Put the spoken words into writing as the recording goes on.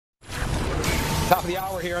Top of the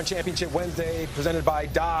hour here on Championship Wednesday, presented by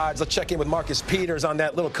Dodge. Let's check in with Marcus Peters on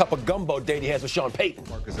that little cup of gumbo date he has with Sean Payton.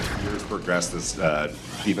 Marcus, as years progressed, this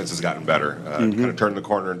defense has gotten better. Kind of turned the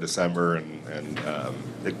corner in December, and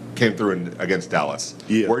it came through against Dallas.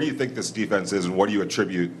 Yeah. Where do you think this defense is, and what do you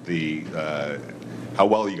attribute how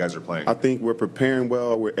well you guys are playing? I think we're preparing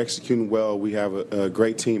well. We're executing well. We have a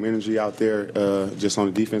great team energy out there just on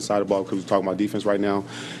the defense side of the ball, because we're talking about defense right now.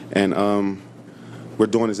 And we're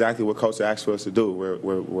doing exactly what Coach asked for us to do.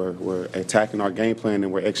 We're attacking our game plan,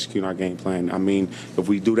 and we're executing our game plan. I mean, if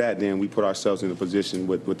we do that, then we put ourselves in a position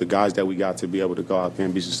with the guys that we got to be able to go out there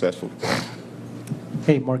and be successful.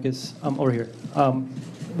 Hey, Marcus, over here.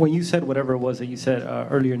 When you said whatever it was that you said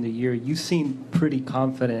earlier in the year, you seemed pretty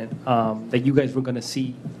confident that you guys were going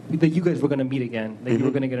to meet again, that you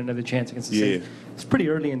were going to get another chance against the Saints. It's pretty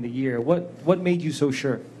early in the year. What made you so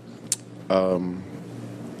sure?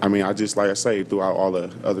 I mean, I just, like I say, throughout all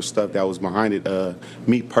the other stuff that was behind it,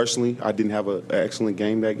 me personally, I didn't have an excellent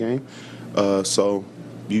game that game. So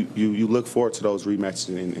you look forward to those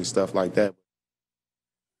rematches and stuff like that.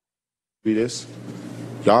 Be this,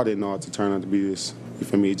 y'all didn't know it to turn out to be this. You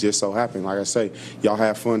feel me? It just so happened. Like I say, y'all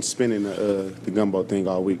have fun spinning the gumbo thing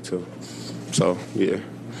all week too. So yeah.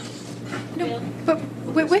 No, but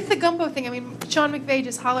with the gumbo thing, I mean, Sean McVay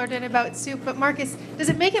just hollered in about soup. But Marcus, does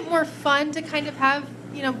it make it more fun to kind of have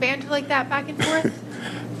banter like that back and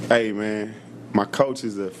forth? Hey man, my coach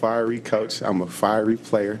is a fiery coach. I'm a fiery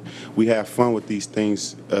player. We have fun with these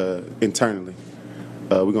things internally.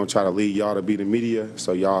 We're gonna try to lead y'all to be the media,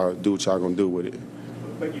 so y'all do what y'all gonna do with it.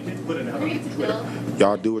 But you did put it out on Twitter.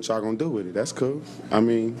 Y'all do what y'all gonna do with it. That's cool. I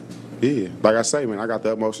mean, yeah. Like I say, man, I got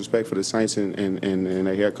the utmost respect for the Saints and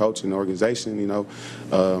their head coach and the organization,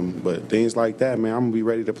 But things like that, man, I'm gonna be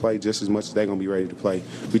ready to play just as much as they're gonna be ready to play.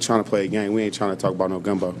 We trying to play a game. We ain't trying to talk about no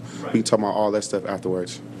gumbo. Right. We can talk about all that stuff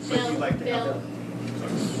afterwards.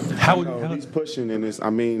 He's pushing, and it's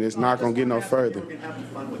not gonna get no further.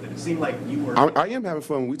 It seemed like you were. I am having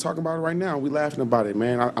fun. We talking about it right now. We laughing about it,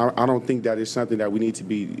 man. I don't think that is something that we need to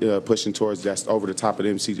be pushing towards. That's over the top of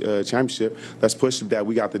the NFC championship. Let's push that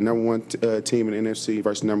we got the number one team in the NFC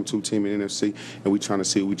versus number two team in the NFC, and we trying to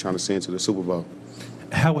see who we trying to send to the Super Bowl.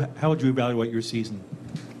 How would you evaluate your season?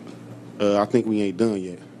 I think we ain't done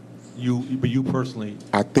yet. But you personally?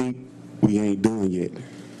 I think we ain't done yet.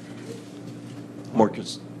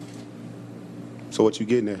 Marcus. So what you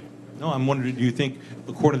getting at? No, I'm wondering, do you think,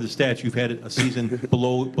 according to the stats, you've had a season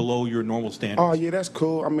below your normal standards? Oh, yeah, that's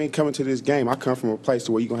cool. I mean, coming to this game, I come from a place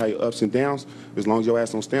where you're going to have your ups and downs. As long as your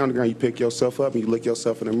ass don't stay on the ground, you pick yourself up and you look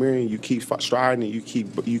yourself in the mirror and you keep striding and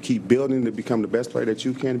you keep building to become the best player that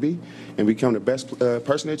you can be and become the best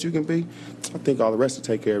person that you can be. I think all the rest will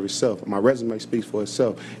take care of itself. My resume speaks for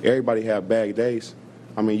itself. Everybody have bad days.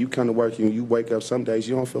 I mean, you come to work and you wake up some days,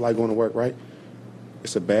 you don't feel like going to work, right?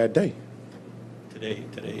 It's a bad day. Today,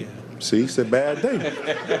 yeah. See, it's a bad day.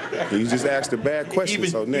 You just asked a bad question,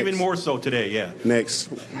 so next. Even more so today, yeah. Next.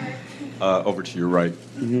 Over to your right.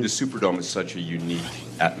 The Superdome is such a unique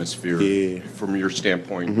atmosphere. Yeah. From your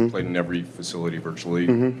standpoint, played in every facility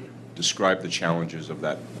virtually. Describe the challenges of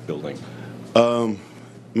that building.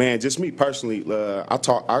 Man, just me personally,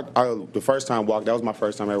 the first time that was my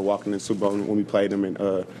first time ever walking in the Super Bowl when we played them in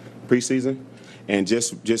preseason. And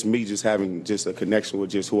just me having just a connection with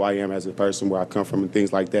just who I am as a person, where I come from and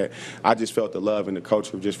things like that. I just felt the love and the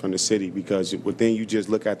culture just from the city, because within you just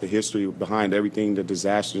look at the history behind everything, the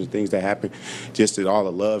disasters and things that happen, just all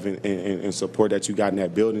the love and support that you got in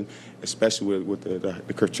that building, especially with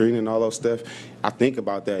the Katrina and all those stuff. I think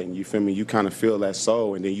about that, and you feel me, you kind of feel that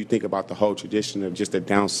soul, and then you think about the whole tradition of just the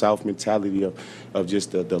down south mentality of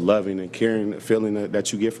just the loving and caring feeling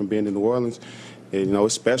that you get from being in New Orleans. And,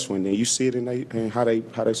 it's special, and then you see it in how they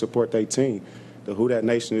support their team. The Who Dat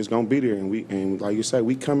Nation is gonna be there, and like you say,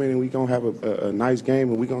 we come in and we gonna have a nice game,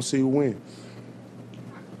 and we gonna see who win.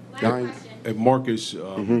 And Marcus,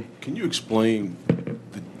 can you explain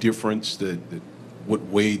the difference that what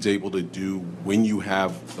Wade's able to do when you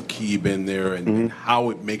have Aqib in there, and how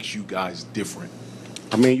it makes you guys different?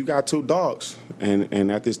 I mean, you got two dogs,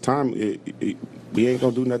 and at this time, we ain't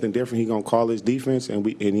gonna do nothing different. He gonna call his defense, and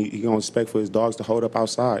he gonna expect for his dogs to hold up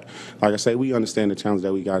outside. Like I say, we understand the challenge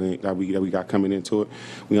that we got coming into it.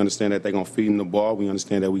 We understand that they're gonna feed him the ball. We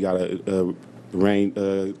understand that we gotta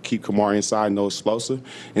keep Kamara inside, no explosive,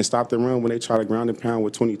 and stop the run when they try to ground and pound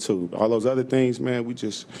with 22. All those other things, man,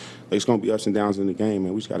 it's gonna be ups and downs in the game,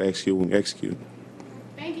 man. We just gotta execute and execute.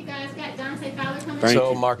 Thank you, guys. Got Dante Fowler coming.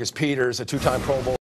 So Marcus Peters, a two-time Pro Bowl.